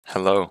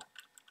Hello.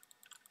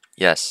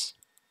 Yes.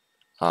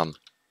 I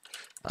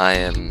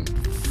am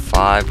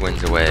 5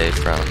 wins away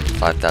from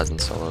 5,000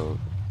 solo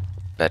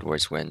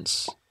bedwars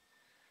wins.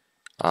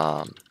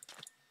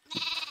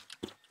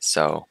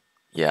 So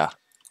yeah.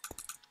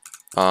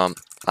 I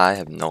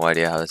have no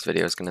idea how this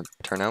video is gonna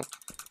turn out.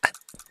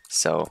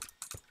 So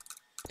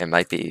it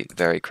might be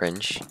very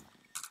cringe.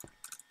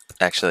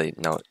 Actually,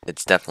 no,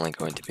 it's definitely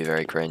going to be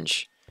very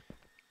cringe.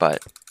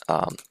 But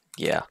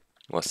yeah,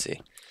 we'll see.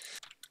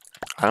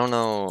 I don't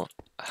know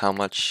how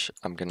much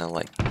I'm gonna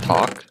like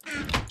talk.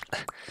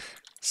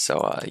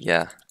 So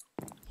yeah.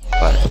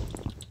 But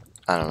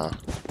I don't know.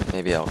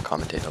 Maybe I'll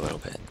commentate a little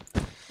bit.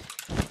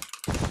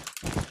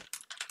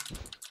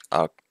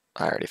 Oh,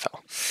 I already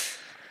fell.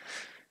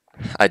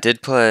 I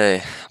did play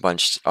a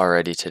bunch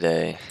already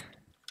today.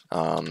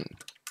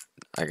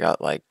 I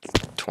got like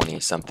 20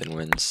 something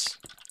wins.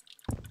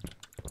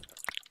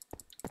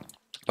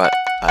 But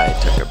I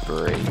took a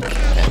break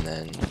and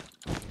then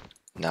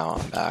now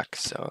I'm back.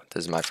 So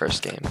this is my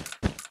first game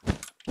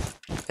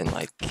in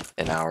like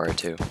an hour or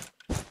two.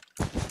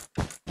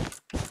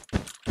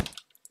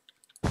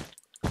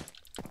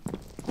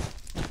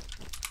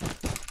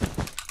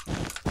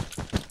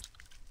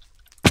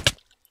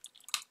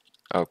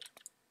 Oh,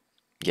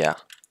 yeah.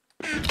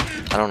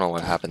 I don't know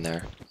what happened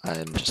there.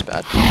 I'm just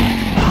bad.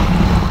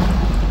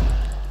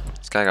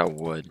 This guy got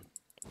wood.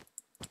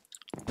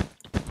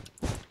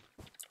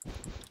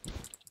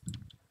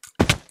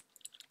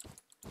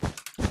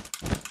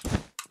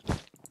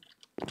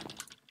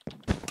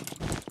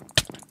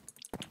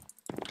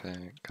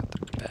 Okay, got the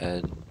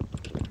bed.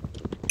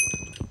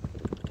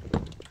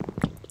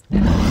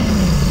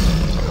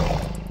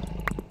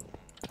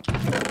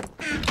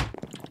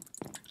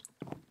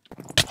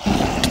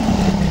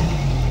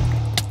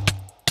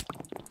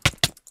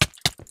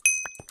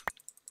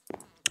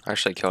 I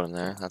actually killed him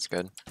there. That's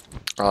good.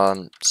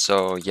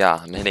 So yeah,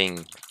 I'm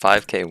hitting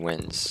 5k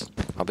wins.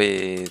 I'll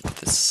be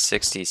the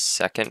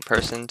 62nd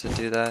person to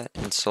do that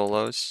in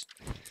solos,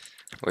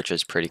 which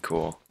is pretty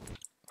cool.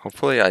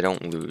 Hopefully I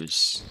don't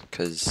lose,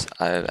 because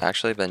I've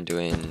actually been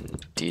doing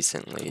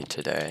decently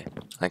today.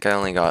 Like I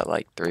only got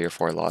like 3 or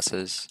 4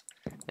 losses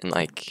in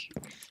like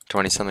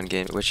 20 something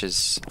games, which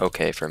is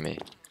okay for me.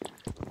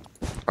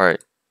 Or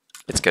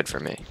it's good for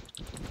me.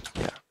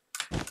 Yeah.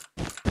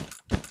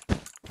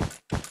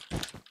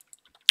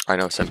 I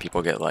know some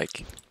people get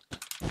like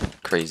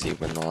crazy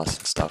win-loss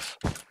and stuff.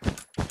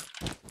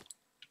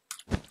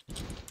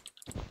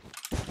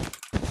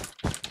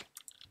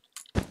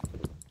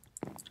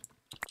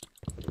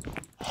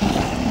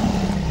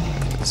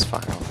 This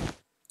final,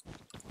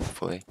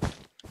 hopefully.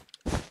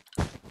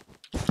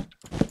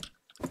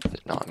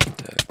 Did not mean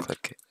to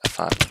click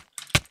F5.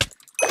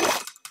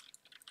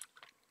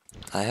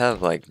 I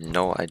have like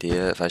no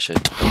idea if I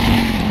should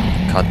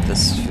cut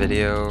this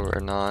video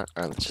or not,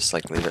 or just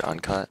like leave it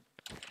uncut.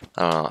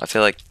 I don't know. I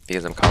feel like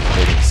because I'm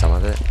commentating some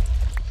of it,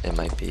 it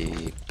might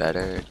be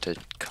better to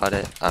cut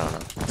it. I don't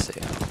know. Let's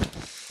see.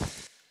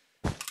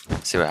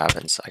 See what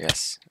happens, I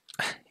guess.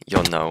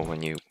 You'll know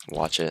when you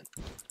watch it.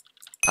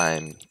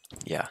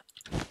 Yeah.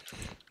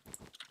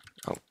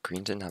 Oh,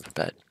 green didn't have a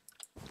bed.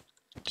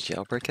 Did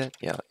you break it?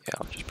 Yeah,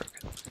 I'll just break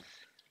it.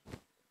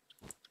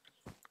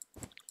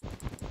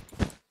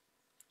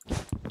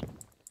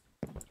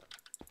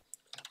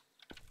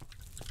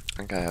 I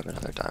think I have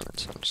another diamond,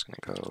 so I'm just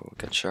gonna go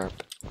get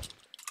sharp.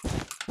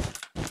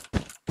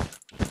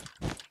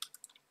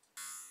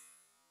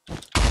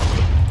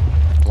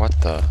 What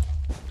the?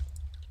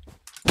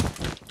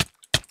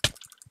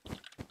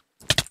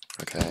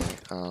 Okay,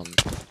 oh.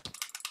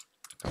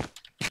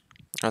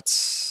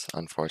 That's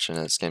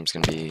unfortunate. This game's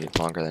gonna be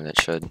longer than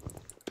it should.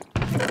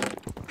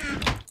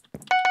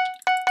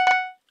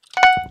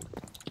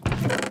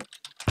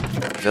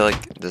 I feel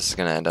like this is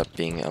gonna end up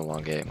being a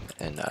long game,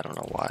 and I don't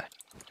know why.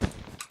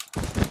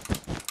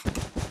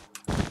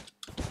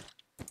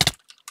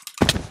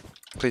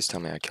 Please tell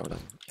me I killed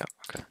him. Yep,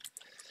 okay.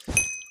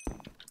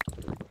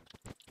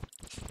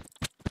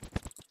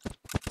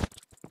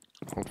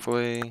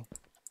 Hopefully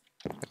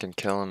I can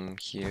kill him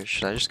here.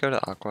 Should I just go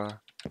to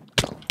Aqua?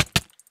 No.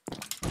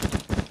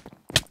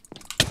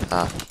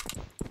 Ah.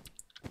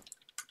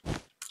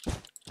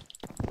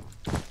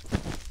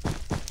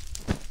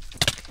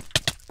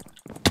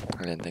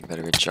 I didn't think that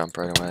he would jump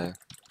right away.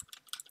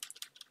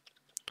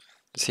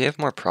 Does he have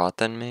more prot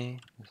than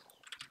me?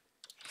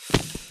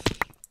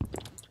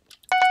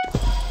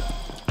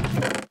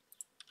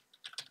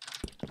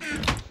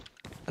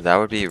 That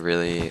would be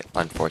really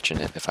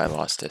unfortunate if I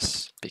lost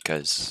this,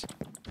 because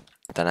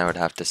then I would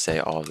have to say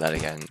all of that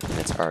again, and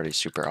it's already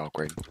super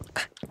awkward.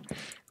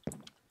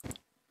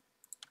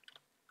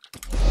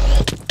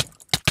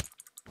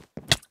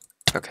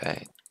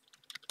 Okay.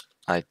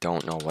 I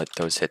don't know what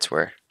those hits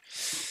were.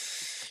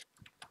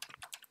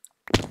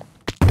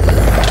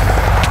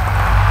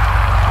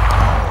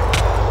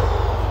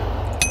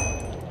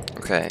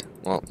 Okay,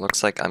 well,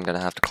 looks like I'm gonna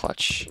have to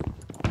clutch.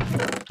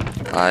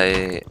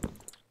 I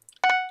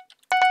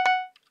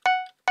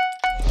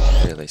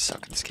really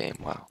suck at this game,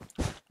 wow.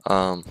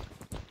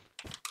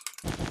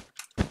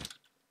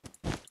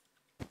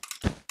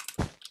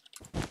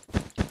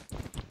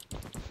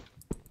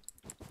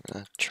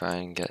 try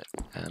and get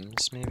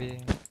M's maybe?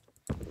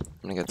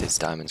 I'm gonna get these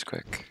diamonds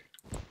quick.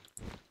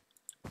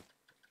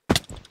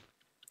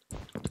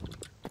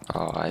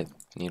 Oh, I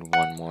need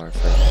one more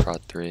for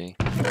prod 3.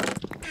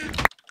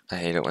 I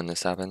hate it when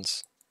this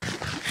happens.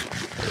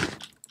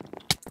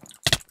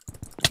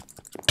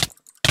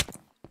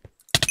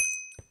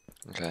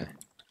 Okay.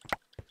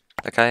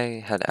 That guy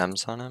had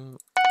M's on him.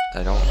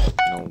 I don't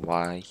know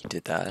why he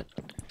did that.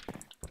 I'm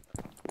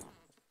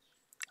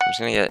just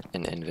gonna get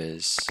an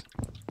invis.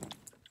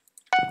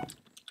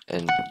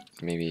 And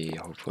maybe,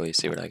 hopefully,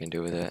 see what I can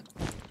do with it.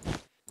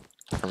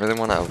 I really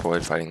want to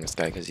avoid fighting this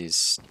guy because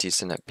he's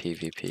decent at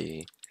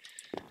PvP.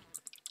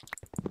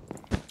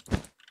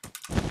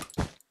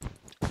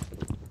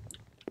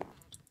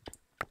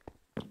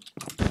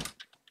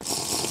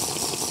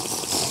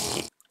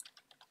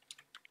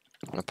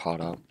 I'm gonna pot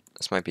up.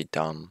 This might be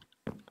dumb.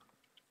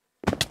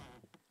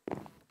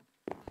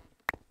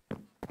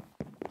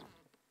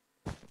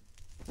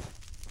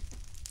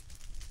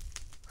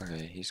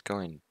 Okay, he's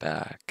going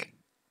back.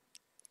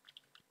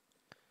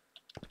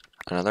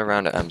 Another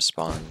round of M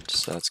spawned,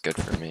 so that's good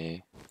for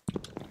me.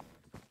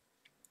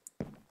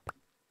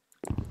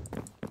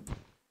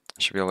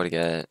 Should be able to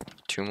get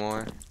 2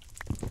 more.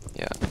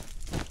 Yeah.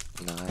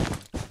 9.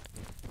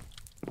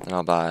 And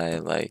I'll buy,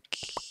 like...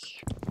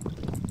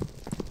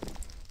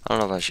 I don't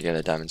know if I should get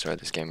a diamond sword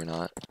this game or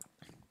not.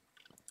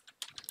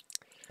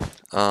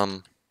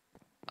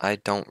 I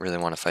don't really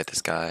want to fight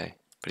this guy,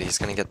 but he's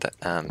gonna get the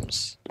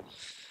M's.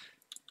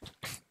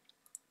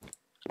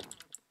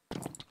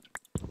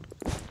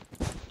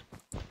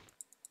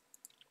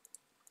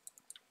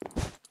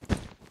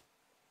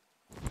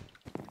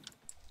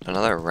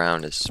 Another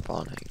round is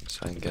spawning, so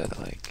I can get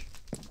like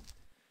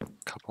a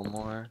couple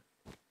more.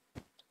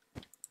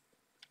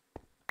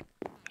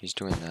 He's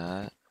doing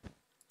that.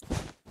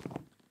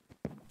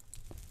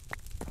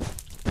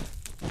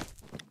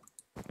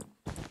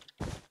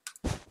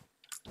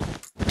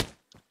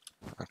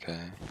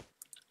 Okay.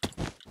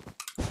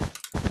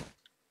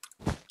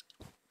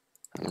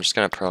 I'm just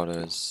gonna pro to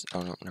his...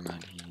 Oh no, never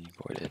mind, he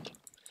voided.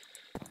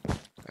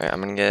 Alright,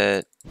 I'm gonna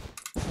get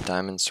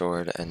diamond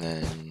sword and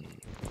then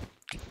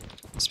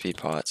speed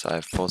pots. I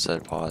have full set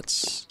of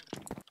pots.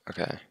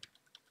 Okay.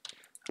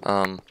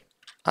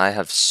 I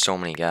have so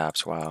many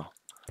gaps, wow.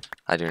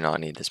 I do not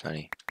need this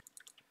many.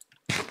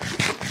 I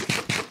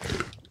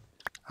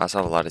also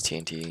have a lot of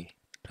TNT.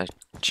 I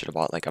should have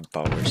bought like a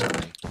bow or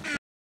something.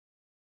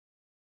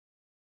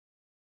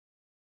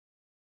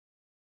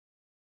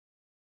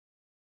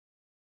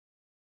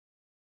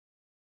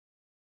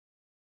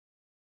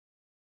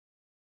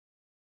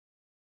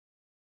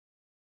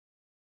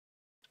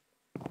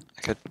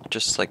 I could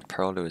just like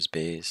pearl to his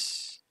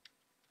base.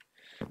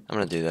 I'm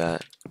gonna do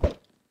that.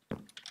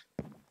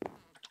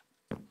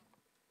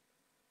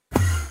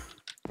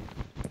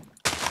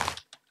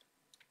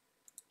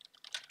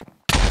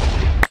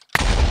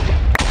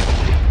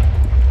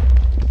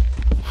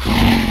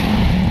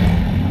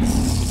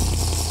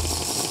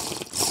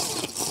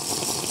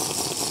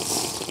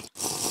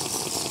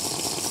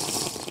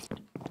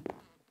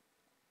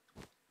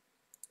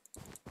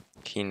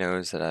 He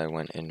knows that I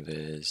went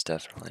invis,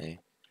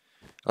 definitely.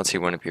 Else he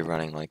wouldn't be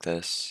running like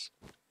this.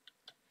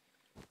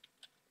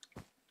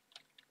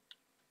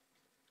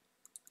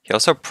 He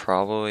also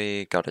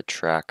probably got a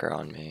tracker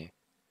on me.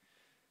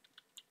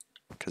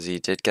 Because he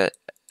did get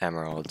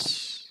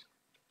emeralds.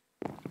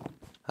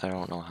 I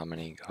don't know how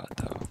many he got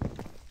though.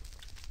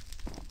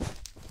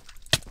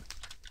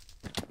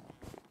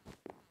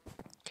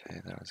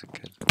 Okay, that was a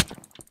good...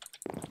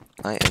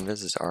 My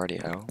invis is already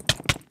out.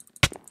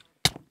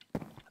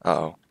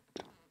 Uh-oh.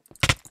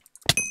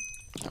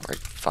 Alright,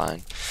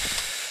 fine.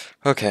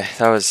 Okay,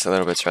 that was a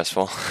little bit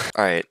stressful.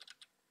 Alright.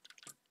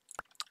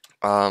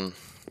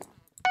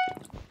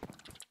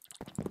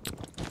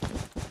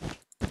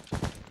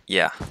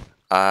 Yeah.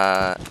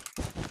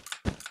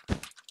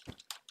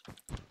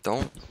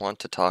 Don't want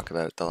to talk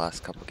about the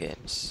last couple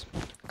games.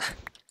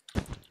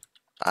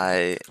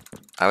 I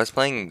was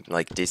playing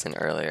like decent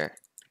earlier,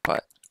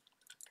 but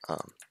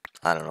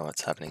I don't know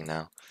what's happening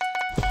now.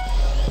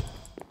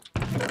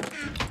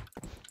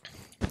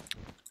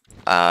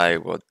 I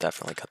will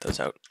definitely cut those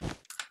out.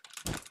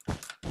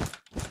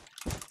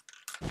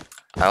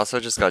 I also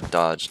just got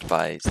dodged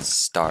by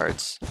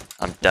Stards.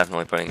 I'm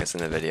definitely putting this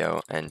in the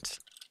video, and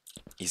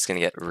he's gonna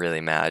get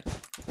really mad.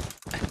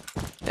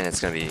 And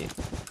it's gonna be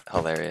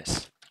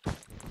hilarious.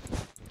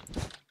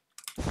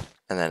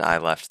 And then I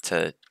left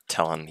to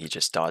tell him he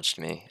just dodged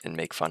me and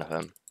make fun of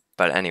him.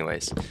 But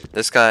anyways,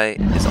 this guy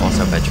is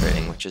also bed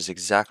trading, which is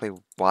exactly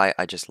why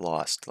I just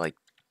lost. Like,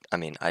 I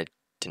mean, I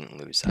didn't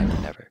lose, I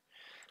would never.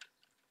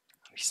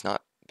 He's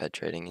not bed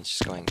trading, he's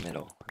just going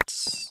middle.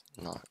 It's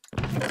not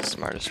the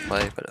smartest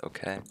play, but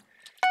okay.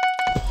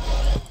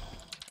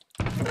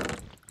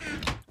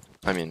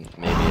 I mean,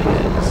 maybe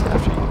it is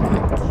after you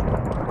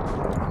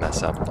like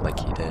mess up like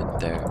he did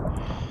there.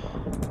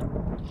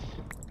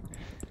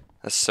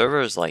 The server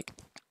is like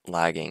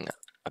lagging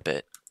a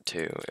bit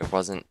too. It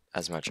wasn't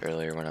as much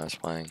earlier when I was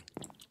playing.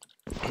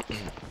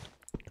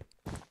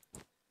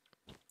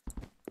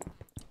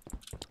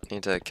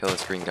 Need to kill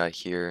this green guy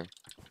here.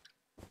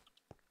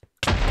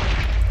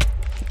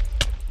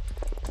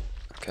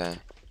 Okay.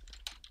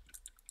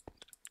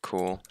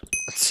 Cool.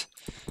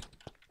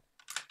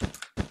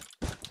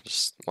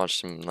 Just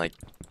watch him like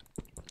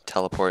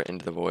teleport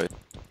into the void.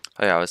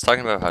 Oh yeah, I was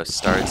talking about how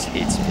Stars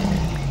hates me.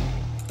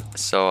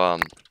 So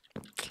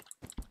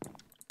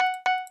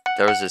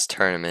there was this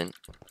tournament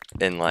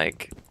in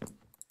like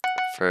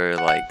for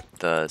like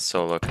the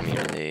solo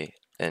community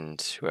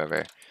and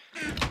whoever,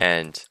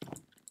 and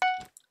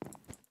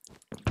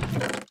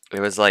it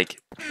was like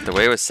the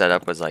way it was set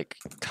up was like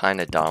kind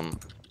of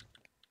dumb.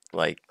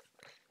 Like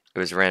it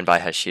was ran by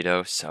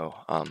Hashido, so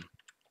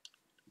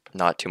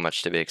not too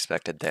much to be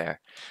expected there.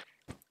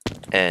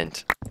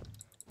 And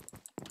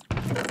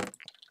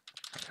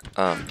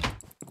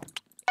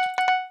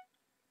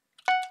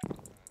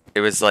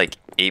it was like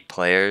 8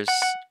 players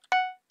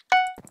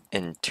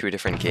in 2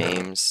 different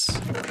games,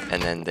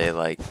 and then they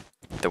like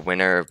the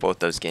winner of both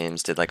those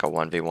games did like a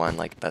 1v1,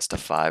 like best of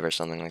 5 or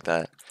something like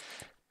that.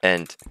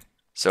 And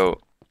so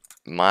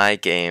my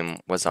game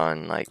was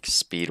on like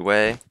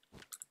Speedway,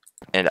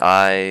 and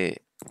I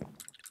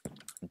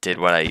did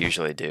what I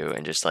usually do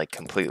and just like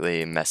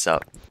completely mess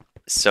up.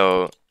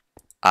 So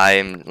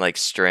I'm like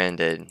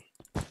stranded,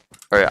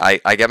 or I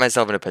get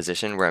myself in a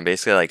position where I'm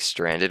basically like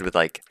stranded with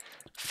like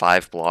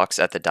 5 blocks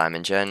at the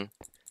diamond gen.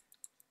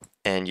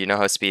 And you know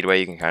how Speedway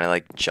you can kind of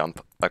like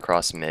jump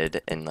across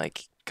mid and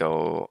like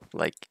go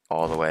like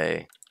all the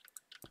way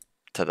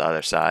to the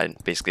other side,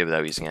 basically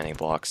without using any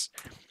blocks.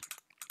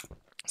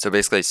 So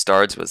basically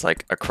Stards was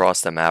like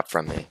across the map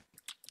from me.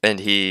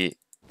 And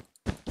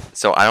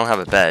so I don't have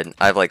a bed.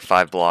 I have like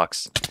 5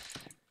 blocks.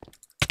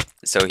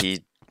 So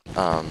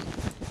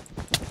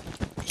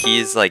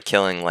he's like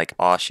killing like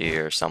Ashi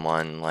or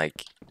someone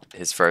like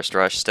his first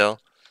rush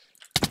still.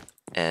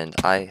 And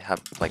I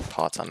have like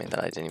pots on me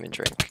that I didn't even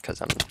drink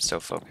because I'm so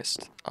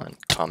focused on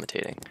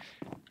commentating.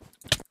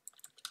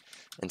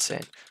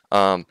 Insane.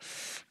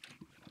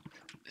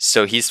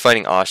 So he's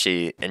fighting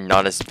Ashi and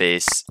not his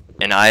base,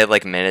 and I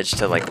like managed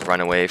to like run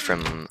away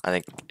from, I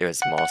think it was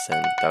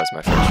Mawson. That was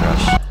my first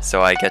rush.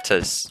 So I get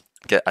to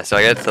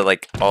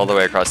like all the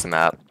way across the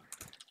map.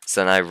 So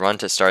then I run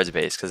to Star's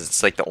base because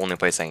it's like the only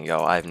place I can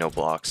go. I have no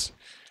blocks,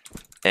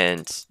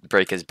 and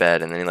break his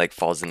bed, and then he like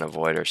falls in the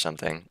void or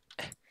something.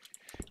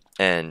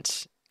 And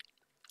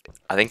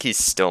I think he's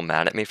still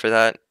mad at me for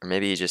that, or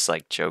maybe he just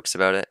like jokes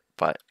about it,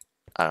 but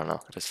I don't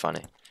know, it was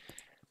funny.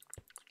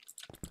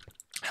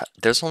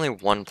 There's only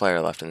 1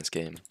 player left in this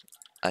game.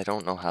 I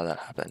don't know how that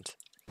happened.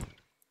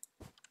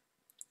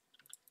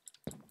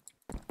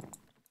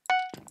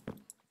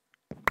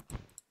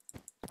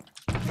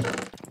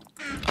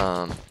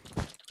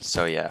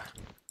 So yeah.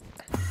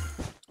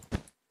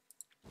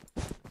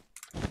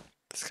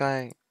 This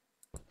guy,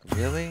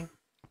 really? Like,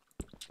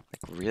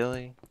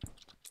 really?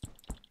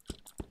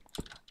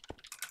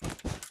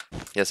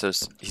 Yeah, so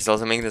he's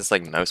also making this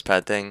like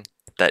mousepad thing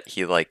that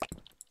he like,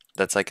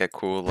 that's like a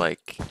cool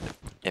like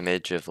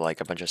image of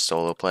like a bunch of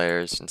solo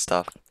players and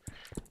stuff.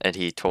 And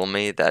he told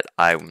me that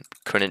I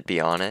couldn't be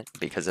on it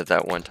because of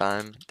that one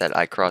time that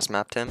I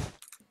cross-mapped him.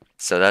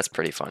 So that's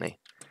pretty funny.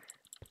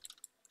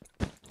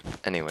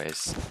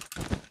 Anyways,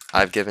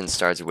 I've given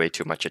Stars way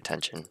too much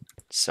attention,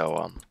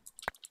 so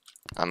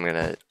I'm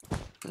gonna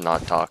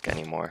not talk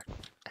anymore.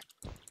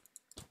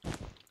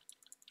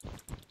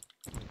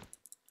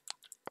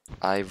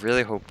 I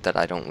really hope that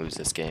I don't lose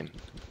this game.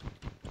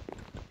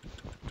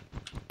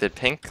 Did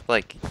Pink,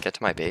 like, get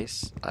to my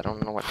base? I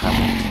don't know what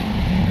happened.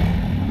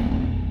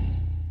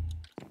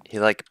 He,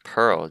 like,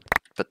 pearled,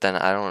 but then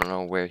I don't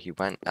know where he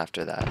went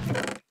after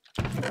that.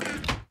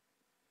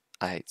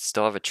 I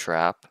still have a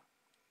trap.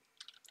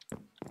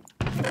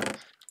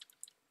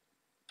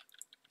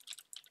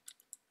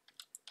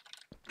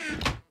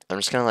 I'm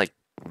just gonna, like,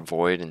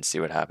 void and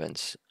see what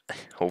happens.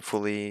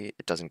 Hopefully,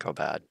 it doesn't go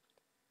bad.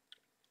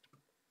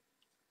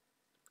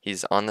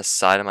 He's on the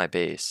side of my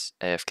base,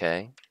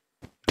 AFK.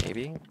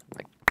 Maybe?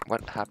 Like,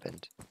 what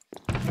happened?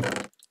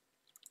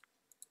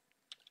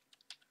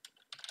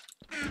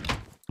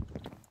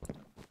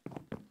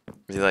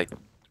 Is he like,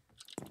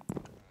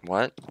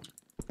 what?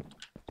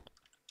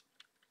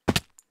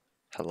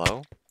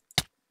 Hello?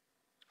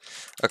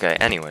 Okay,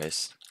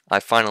 anyways. I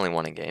finally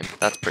won a game.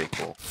 That's pretty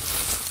cool.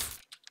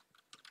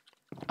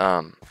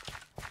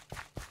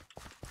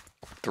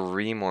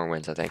 3 more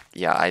wins, I think.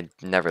 Yeah, I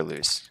never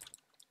lose.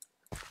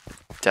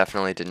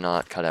 Definitely did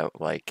not cut out,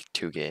 like,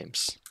 2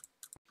 games.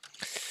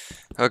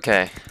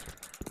 Okay.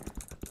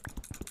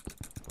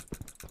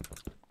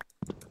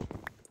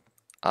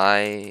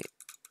 I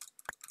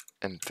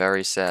am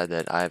very sad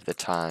that I have the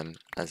time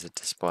as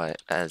displayed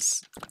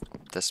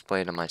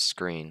on my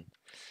screen.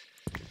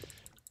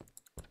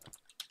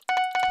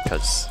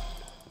 Because,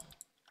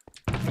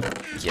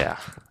 yeah.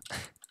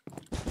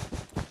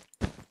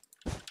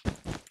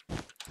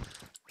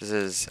 This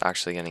is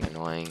actually getting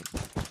annoying.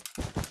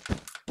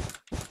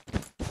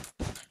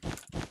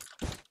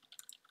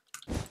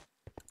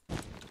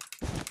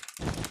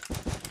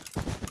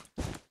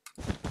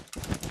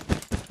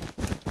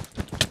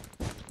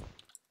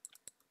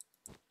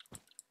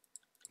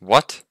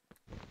 What?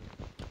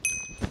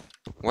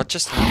 What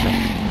just happened?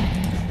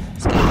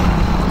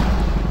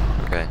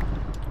 Okay.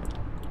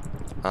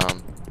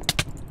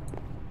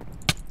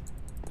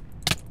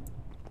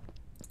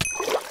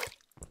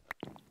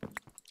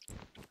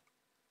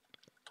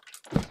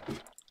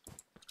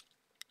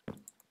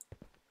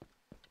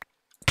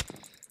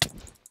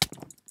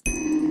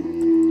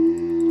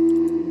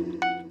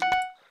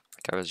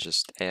 I was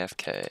just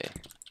AFK,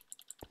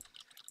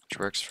 which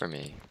works for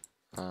me.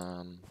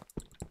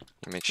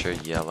 Make sure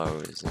yellow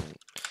isn't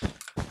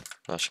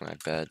rushing my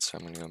bed, so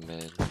I'm gonna go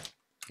mid.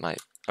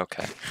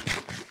 Okay.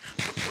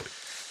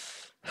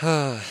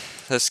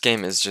 This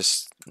game is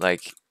just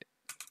like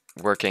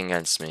working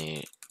against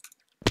me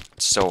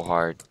so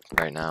hard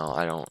right now.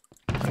 I don't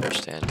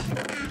understand.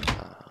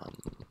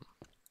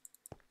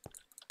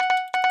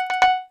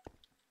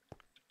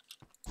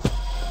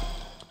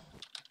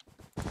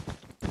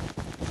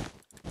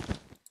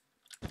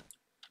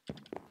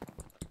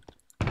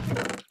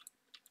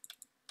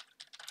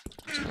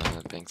 Just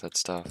gonna bank that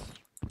stuff.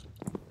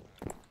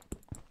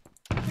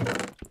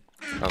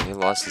 Oh, he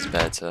lost his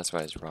bed, so that's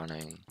why he's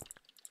running.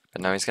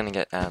 But now he's gonna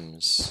get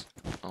M's.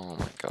 Oh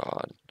my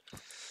god.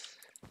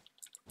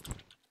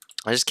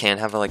 I just can't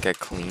have like a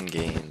clean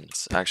game.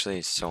 It's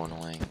actually so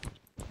annoying.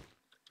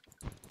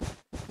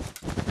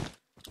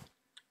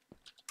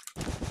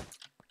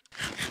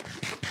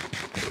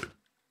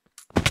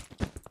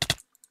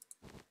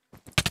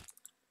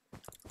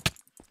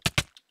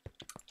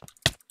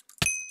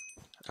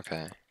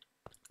 Okay.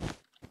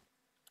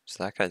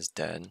 So that guy's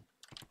dead.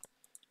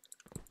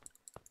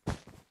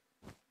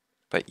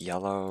 But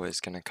yellow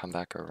is gonna come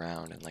back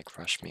around and like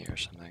rush me or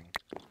something.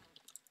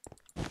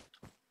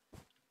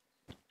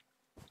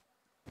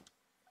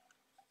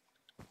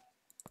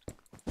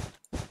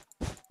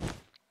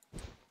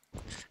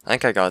 I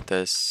think I got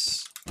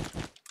this.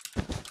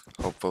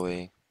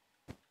 Hopefully.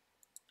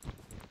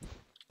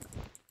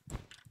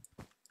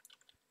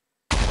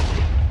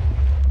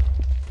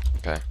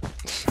 Okay.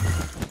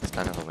 It's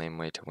kind of a lame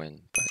way to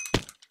win, but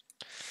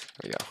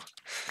there we go.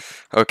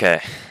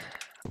 Okay.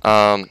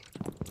 I'm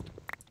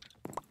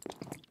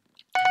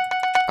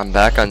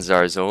back on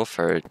Zarzul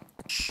for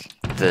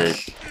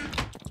the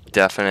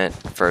definite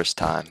first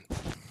time.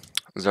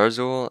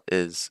 Zarzul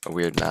is a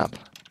weird map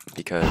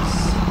because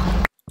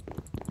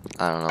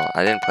I don't know,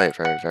 I didn't play it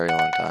for a very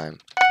long time.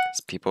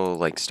 People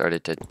like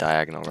started to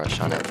diagonal rush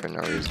on it for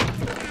no reason.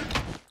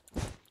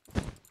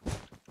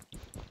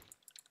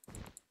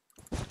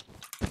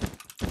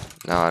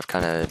 Now I've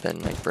kind of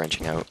been like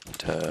branching out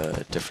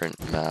to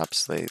different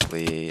maps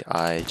lately.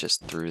 I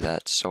just threw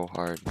that so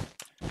hard,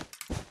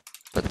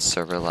 but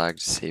server lag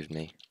saved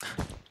me.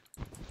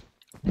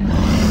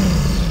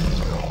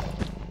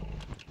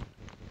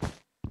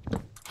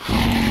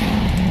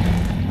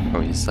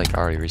 Oh, he's like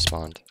already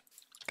respawned.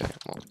 Okay,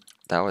 well,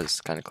 that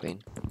was kind of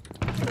clean.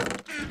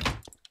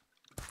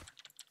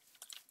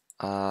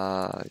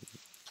 I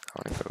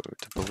want to go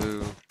to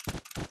blue.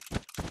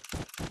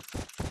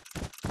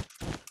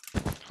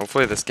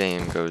 Hopefully this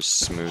game goes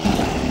smoothly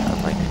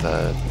unlike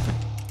the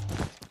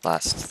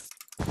last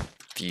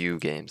few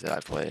games that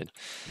I've played.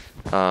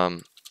 I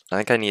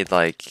think I need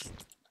like,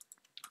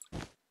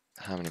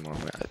 how many more?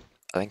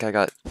 I think I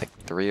got like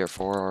 3 or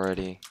 4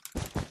 already.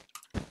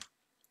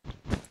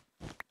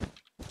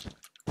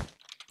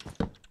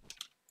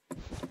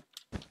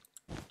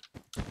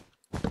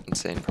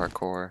 Insane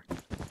parkour.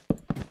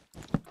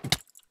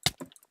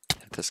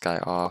 Hit this guy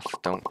off.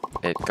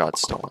 It got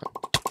stolen.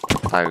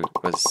 I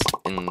was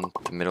in the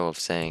middle of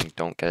saying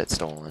don't get it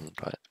stolen,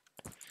 but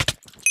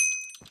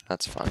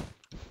that's fine.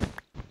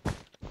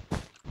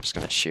 I'm just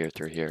gonna shear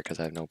through here because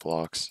I have no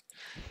blocks.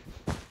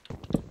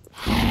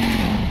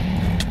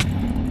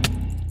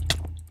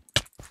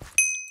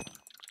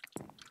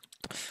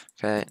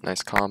 Okay,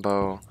 nice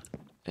combo,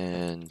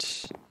 and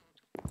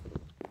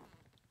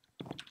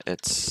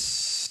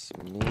it's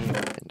me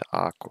and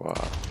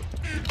Aqua,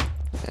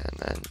 and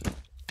then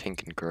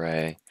pink and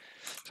gray.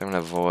 So I'm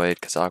gonna avoid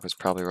because Aqua's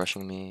probably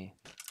rushing me.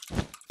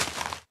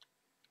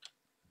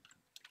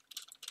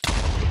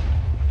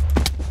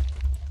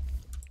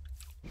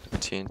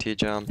 TNT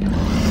jump.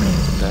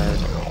 Dead.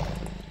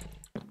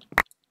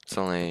 It's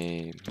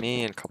only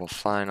me and a couple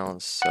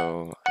finals,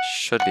 so I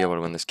should be able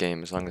to win this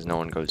game as long as no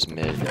one goes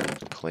mid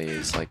and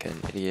plays like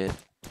an idiot.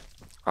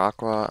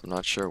 Aqua, I'm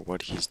not sure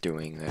what he's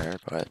doing there,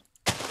 but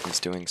he's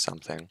doing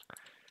something.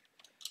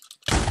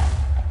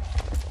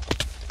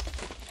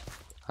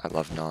 I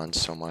love Non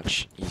so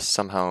much. He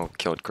somehow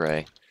killed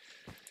Gray.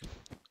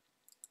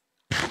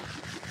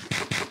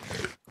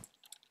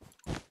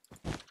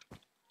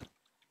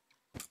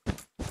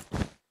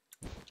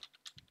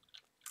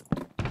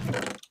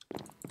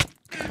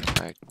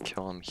 I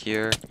kill him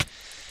here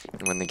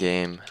and win the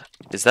game.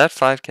 Is that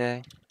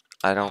 5k?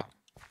 I don't...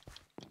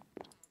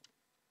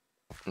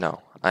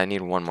 No, I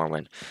need one more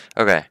win.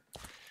 Okay.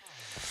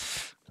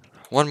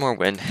 One more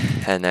win,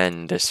 and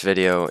then this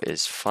video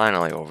is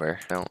finally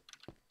over.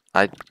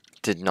 I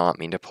did not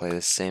mean to play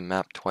this same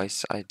map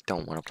twice. I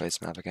don't want to play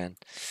this map again.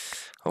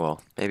 Oh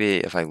well, maybe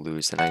if I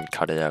lose then I can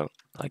cut it out.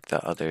 like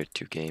the other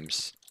 2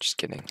 games. Just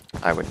kidding.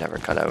 I would never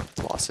cut out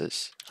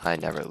losses. I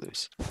never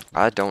lose.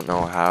 I don't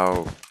know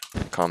how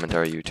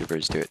commentary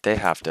YouTubers do it. They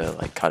have to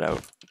like cut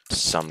out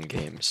some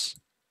games.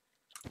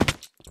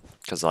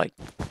 Cause like,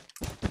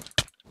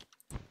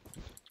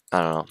 I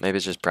don't know, maybe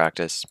it's just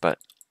practice, but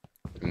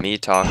me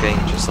talking,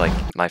 just like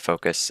my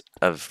focus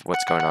of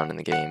what's going on in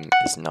the game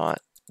is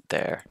not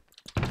there.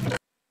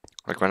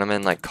 Like when I'm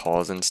in like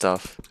calls and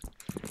stuff,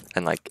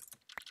 and like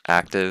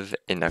active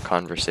in a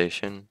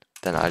conversation,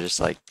 then I just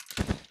like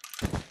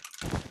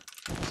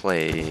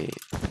play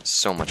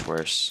so much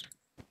worse.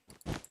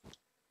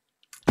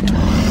 I'm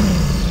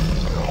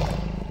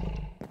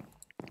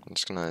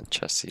just gonna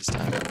chest these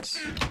diamonds.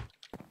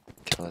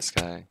 Kill this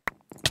guy.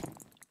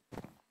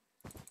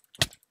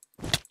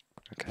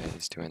 Okay,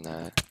 he's doing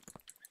that.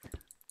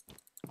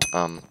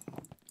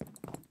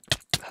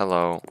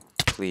 Hello,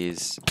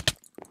 please.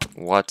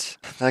 What?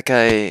 That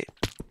guy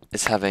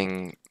is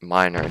having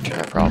minor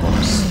internet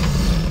problems.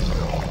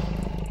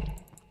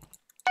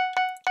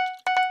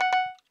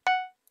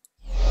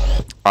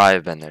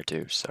 I've been there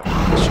too, so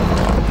it shouldn't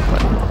be a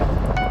problem,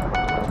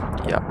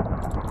 but yeah.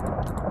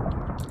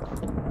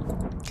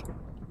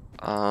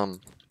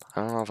 I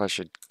don't know if I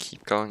should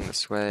keep going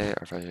this way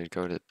or if I should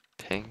go to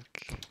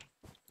pink.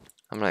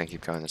 I'm gonna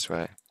keep going this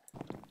way.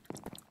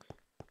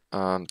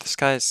 This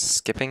guy's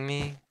skipping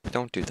me.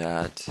 Don't do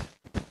that.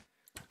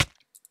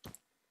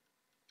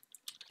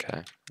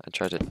 Okay, I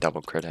tried to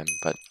double crit him,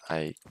 but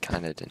I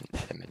kinda didn't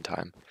hit him in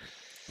time.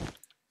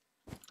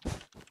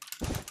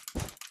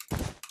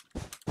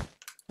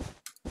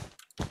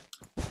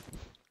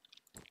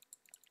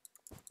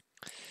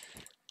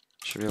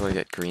 Should be able to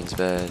get Green's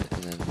bed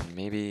and then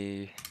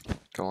maybe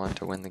go on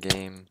to win the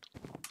game.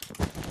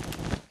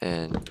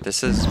 And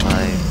this is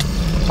my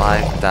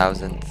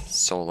 5,000th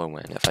solo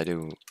win if I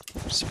do,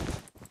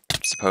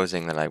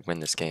 supposing that I win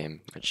this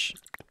game, which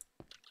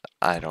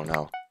I don't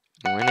know.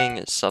 Winning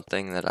is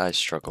something that I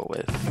struggle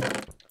with.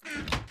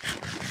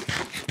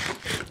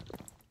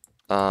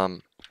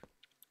 I'm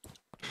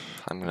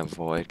gonna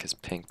avoid because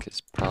pink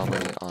is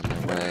probably on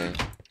their way.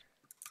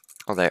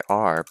 Oh, they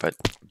are, but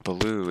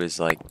blue is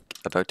like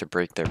about to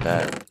break their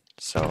bed,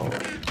 so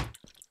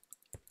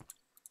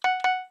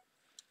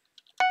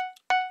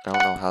I don't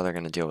know how they're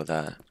gonna deal with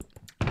that.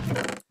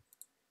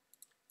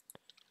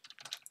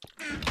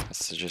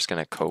 This is just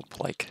gonna cope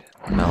like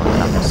melon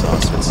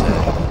applesauce would say.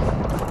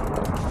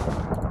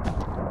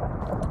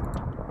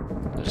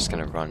 I'm just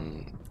gonna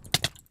run.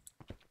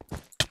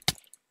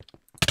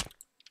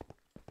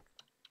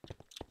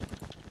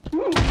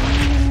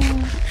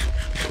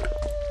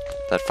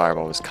 That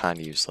fireball was kind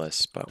of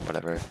useless, but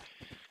whatever.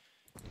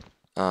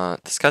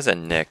 This guy's a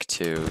Nick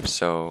too,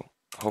 so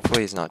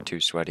hopefully he's not too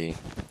sweaty.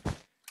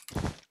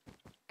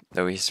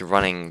 Though he's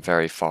running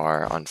very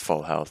far on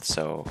full health,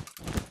 so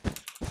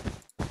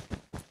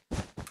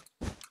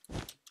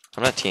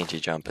I'm gonna TNT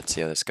jump and see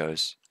how this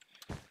goes.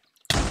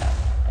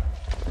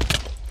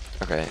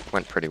 Okay,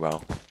 went pretty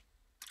well.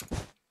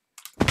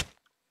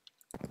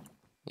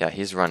 Yeah,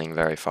 he's running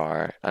very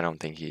far. I don't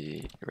think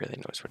he really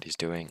knows what he's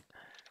doing.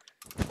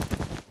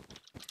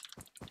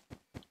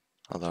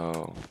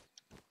 Although,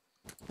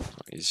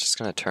 he's just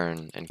gonna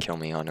turn and kill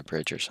me on a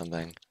bridge or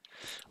something.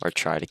 Or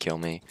try to kill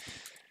me.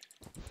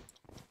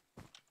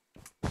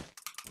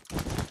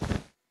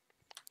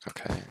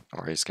 Okay,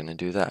 or he's gonna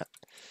do that.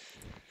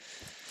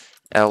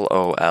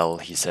 LOL,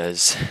 he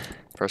says.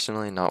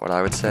 Personally, not what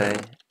I would say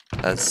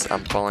as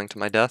I'm falling to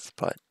my death,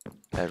 but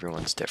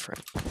everyone's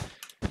different.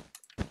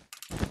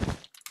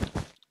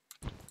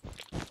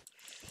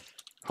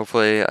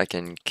 Hopefully I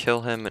can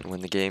kill him and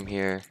win the game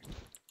here.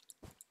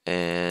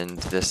 And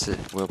this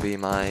will be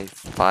my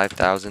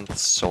 5,000th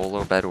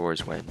solo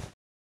bedwars win.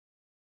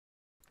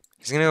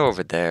 He's gonna go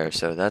over there,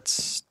 so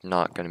that's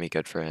not gonna be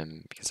good for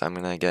him because I'm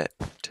gonna get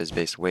to his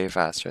base way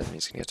faster than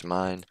he's gonna get to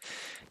mine.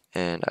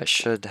 And I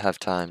should have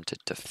time to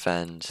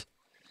defend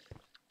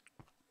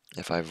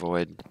if I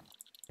avoid.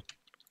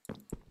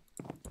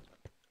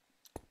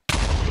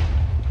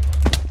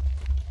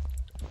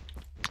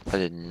 I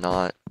did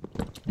not,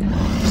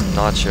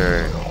 not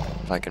sure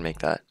if I can make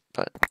that,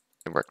 but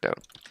it worked out.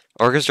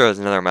 Orchestra is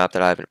another map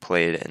that I haven't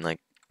played in like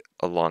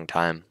a long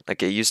time.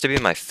 Like it used to be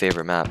my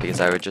favorite map because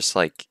I would just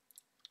like,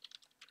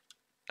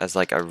 as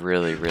like a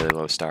really, really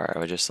low star, I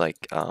would just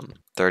like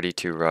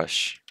 32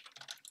 rush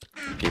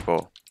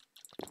people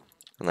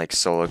and like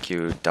solo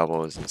queue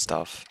doubles and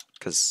stuff.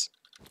 Cause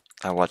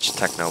I watched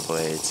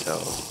Technoblade, so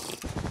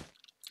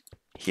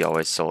he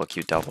always solo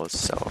queue doubles,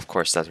 so of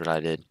course that's what I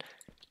did.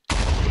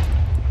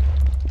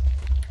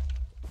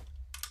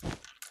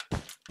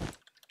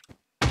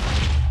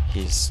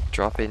 He's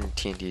dropping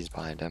TNTs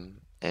behind him,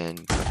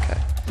 and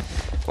okay.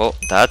 Well,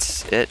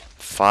 that's it.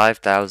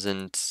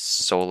 5,000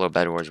 solo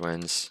bedwars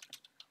wins.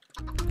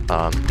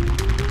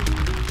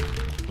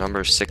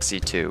 Number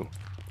 62.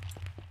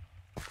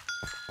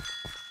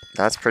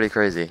 That's pretty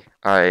crazy.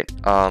 Alright,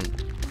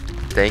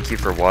 thank you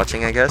for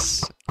watching, I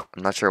guess.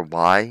 I'm not sure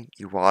why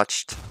you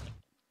watched,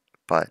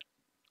 but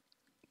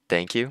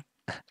thank you,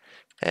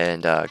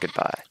 and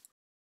goodbye.